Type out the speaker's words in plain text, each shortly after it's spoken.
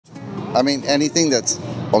I mean, anything that's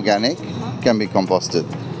organic can be composted.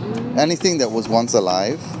 Anything that was once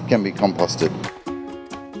alive can be composted.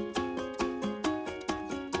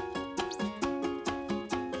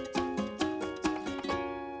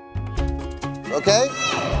 Okay,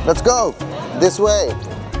 let's go this way.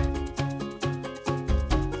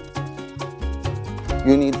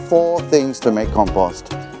 You need 4 things to make compost: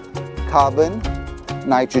 carbon,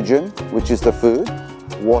 nitrogen, which is the food,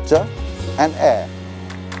 water, and air,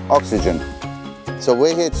 oxygen. So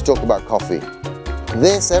we're here to talk about coffee.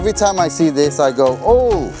 This, every time I see this, I go,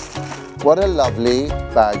 oh, what a lovely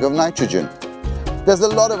bag of nitrogen. There's a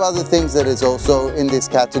lot of other things that is also in this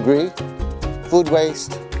category. Food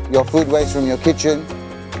waste, your food waste from your kitchen.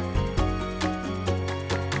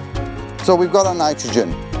 So we've got our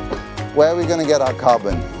nitrogen. Where are we going to get our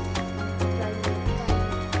carbon?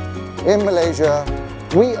 In Malaysia,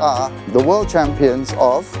 we are the world champions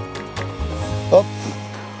of... Oh,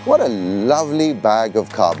 what a lovely bag of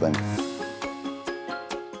carbon.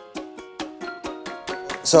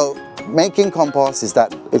 So making compost is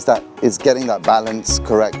getting that balance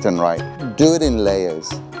correct and right. Do it in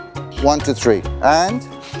layers. 1 to 3. And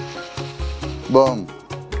boom.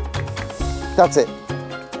 That's it.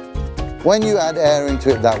 When you add air into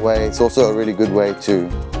it that way, it's also a really good way to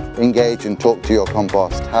engage and talk to your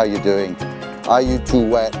compost. How are you doing? Are you too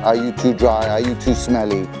wet? Are you too dry? Are you too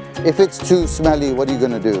smelly? If it's too smelly, what are you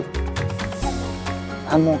going to do?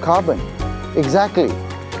 Add more carbon. Exactly.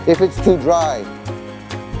 If it's too dry,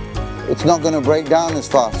 it's not going to break down as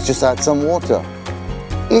fast. Just add some water.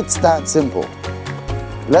 It's that simple.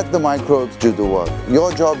 Let the microbes do the work.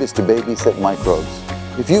 Your job is to babysit microbes.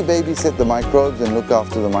 If you babysit the microbes and look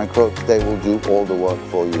after the microbes, they will do all the work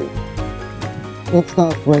for you. It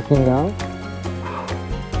starts breaking down.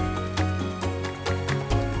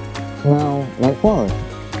 Now, like forest.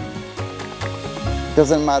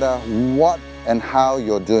 Doesn't matter what and how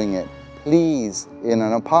you're doing it. Please, in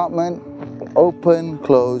an apartment, open,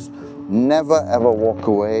 closed, never ever walk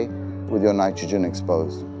away with your nitrogen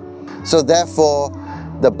exposed. So therefore,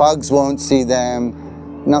 the bugs won't see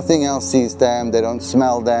them, nothing else sees them, they don't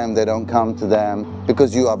smell them, they don't come to them,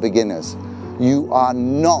 because you are beginners. You are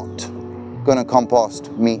not going to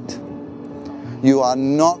compost meat. You are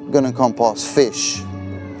not going to compost fish.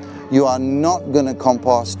 You are not going to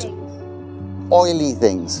compost oily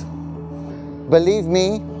things. Believe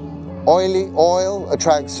me, oil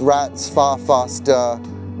attracts rats far faster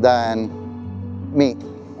than meat.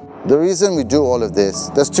 The reason we do all of this,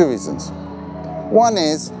 there's 2 reasons. One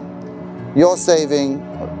is you're saving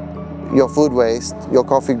your food waste, your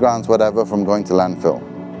coffee grounds, whatever, from going to landfill.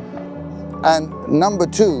 And number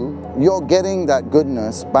 2, you're getting that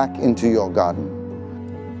goodness back into your garden.